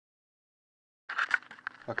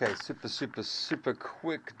Okay, super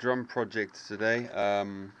quick drum project today.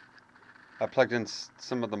 I plugged in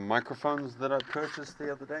some of the microphones that I purchased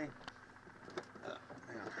the other day.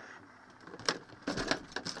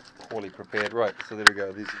 Poorly prepared. Right, so there we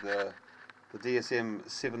go. These are the DSM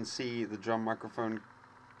 7C, the drum microphone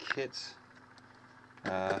kit.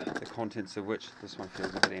 The contents of which, this one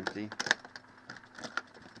feels a bit empty.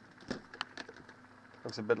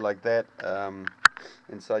 Looks a bit like that.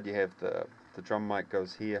 Inside you have the drum mic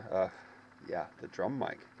goes here. Yeah, the drum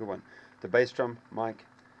mic, good one. The bass drum mic,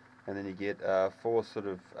 and then you get four sort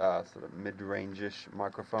of mid-range-ish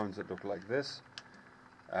microphones that look like this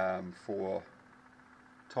for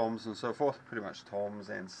toms and so forth. Pretty much toms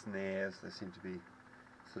and snares. They seem to be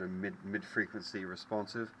sort of mid-frequency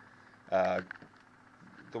responsive. The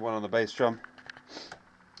one on the bass drum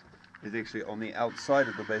is actually on the outside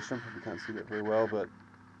of the bass drum. You can't see that very well, but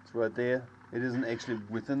it's right there. It isn't actually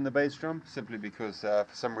within the bass drum, simply because for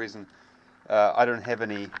some reason I don't have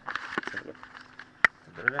any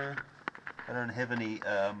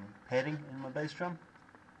padding in my bass drum.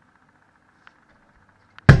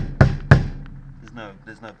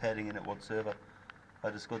 There's no padding in it whatsoever. I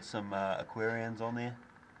just got some Aquarians on there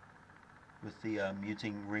with the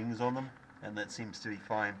muting rings on them, and that seems to be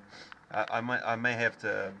fine. I may have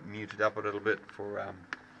to mute it up a little bit for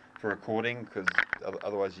recording, because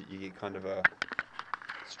otherwise you get kind of a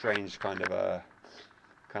strange kind of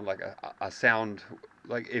like a sound,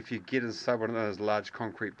 like if you get inside one of those large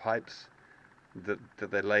concrete pipes that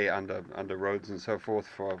they lay under roads and so forth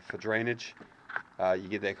for drainage. You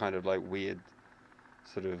get that kind of like weird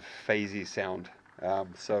sort of phasey sound.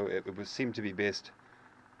 So it would seem to be best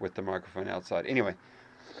with the microphone outside. Anyway,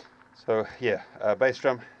 so yeah, bass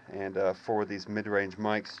drum and four of these mid-range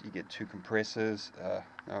mics. You get two compressors.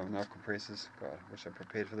 No compressors. God, I wish I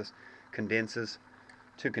prepared for this. Condensers.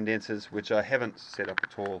 Two condensers, which I haven't set up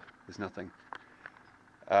at all. There's nothing.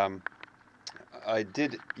 I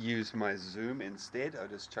did use my Zoom instead. I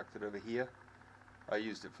just chucked it over here. I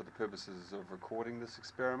used it for the purposes of recording this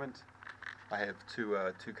experiment. I have two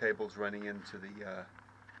cables running into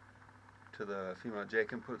the female jack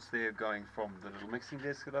inputs there, going from the little mixing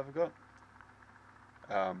desk that I've got,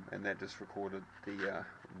 and that just recorded the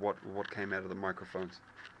what came out of the microphones.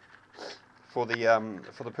 For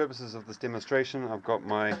the purposes of this demonstration, I've got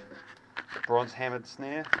my bronze hammered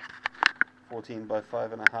snare, 14 by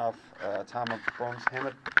 5.5 Tama bronze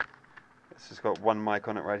hammered. It's just got one mic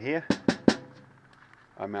on it right here.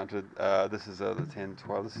 I mounted, this is the 10,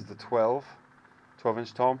 12, this is the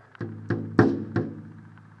 12-inch tom.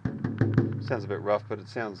 Sounds a bit rough, but it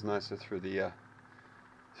sounds nicer through the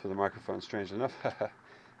microphone, strangely enough.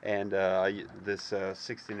 And this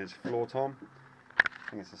 16-inch floor tom.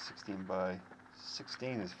 I think it's a 16 by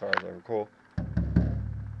 16 as far as I recall.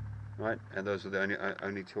 Right, and those are the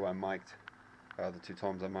only two I mic'd. The two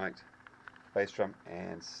toms I mic'd, bass drum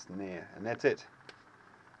and snare, and that's it.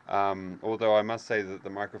 Although I must say that the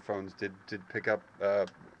microphones did pick up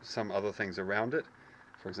some other things around it.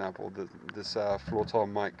 For example, this floor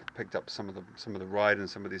tom mic picked up some of the ride and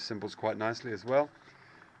some of these cymbals quite nicely as well.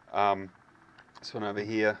 This one over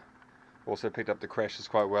here also picked up the crashes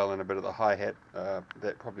quite well, and a bit of the hi-hat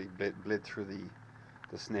that probably bled through the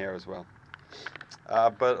snare as well.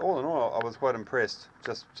 But all in all, I was quite impressed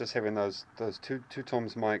just having those two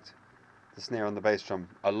toms mic'd, the snare and the bass drum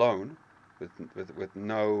alone, with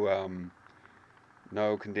no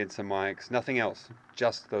condenser mics, nothing else,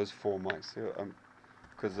 just those four mics.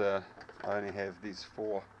 Because I only have these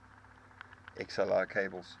four XLR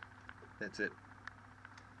cables. That's it.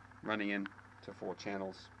 Running in to four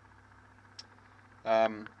channels. I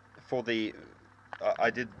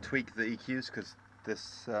did tweak the EQs, because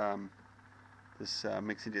this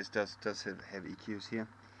mixing desk does have EQs here.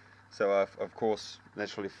 So of course,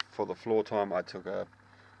 naturally for the floor tom, I took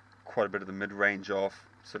quite a bit of the mid-range off,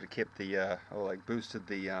 sort of kept boosted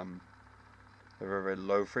the very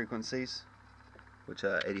low frequencies, which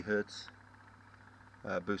are 80 hertz.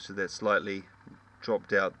 Boosted that slightly,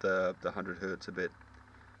 dropped out the 100 hertz a bit,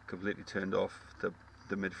 completely turned off the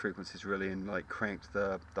mid frequencies really, and like cranked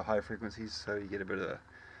the high frequencies, so you get a bit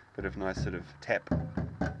of nice sort of tap.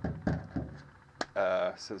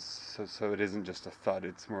 So it isn't just a thud;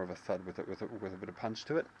 it's more of a thud with a bit of punch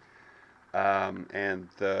to it. And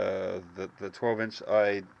the 12-inch,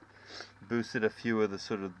 I boosted a few of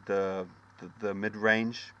the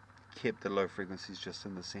mid-range, kept the low frequencies just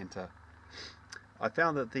in the center. I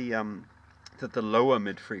found that the lower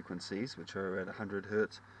mid frequencies, which are at 100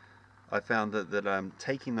 hertz, I found that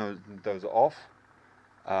taking those off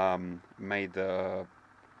made the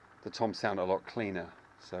tom sound a lot cleaner.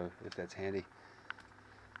 So if that's handy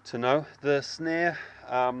to know. The snare,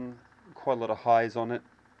 quite a lot of highs on it,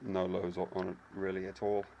 no lows on it really at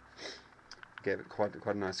all. Gave it quite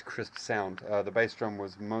a nice crisp sound. The bass drum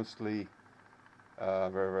was mostly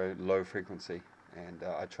very low frequency, and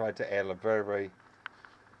I tried to add a very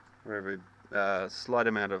slight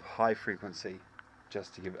amount of high frequency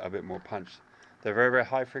just to give a bit more punch. The very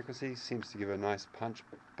high frequency seems to give a nice punch,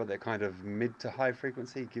 but that kind of mid to high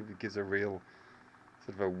frequency gives a real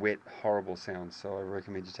sort of a wet, horrible sound. So I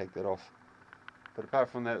recommend you take that off. But apart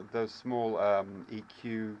from that, those small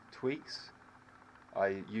EQ tweaks,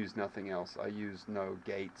 I use nothing else. I use no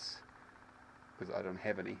gates because I don't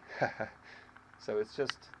have any. So it's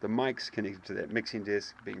just the mics connected to that mixing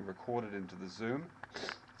disc being recorded into the Zoom.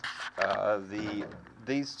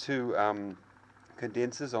 These two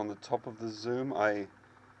condensers on the top of the Zoom, I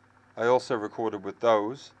also recorded with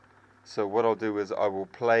those. So what I'll do is I will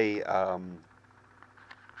play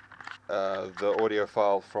the audio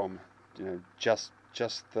file from just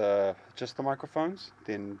the microphones,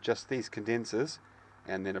 then just these condensers,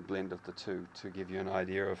 and then a blend of the two to give you an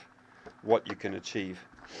idea of what you can achieve.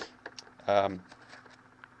 But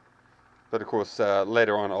of course,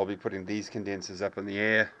 later on I'll be putting these condensers up in the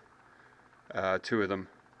air, two of them,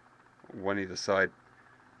 one either side,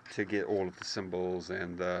 to get all of the cymbals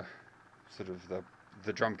and the sort of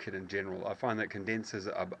the drum kit in general. I find that condensers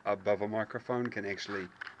above a microphone can actually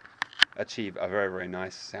achieve a very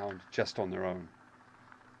nice sound just on their own.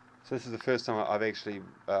 So this is the first time I've actually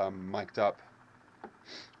mic'd up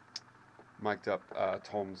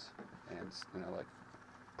toms and like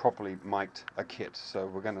properly mic'd a kit. So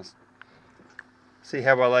we're gonna see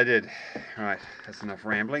how well I did. All right, that's enough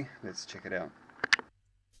rambling. Let's check it out.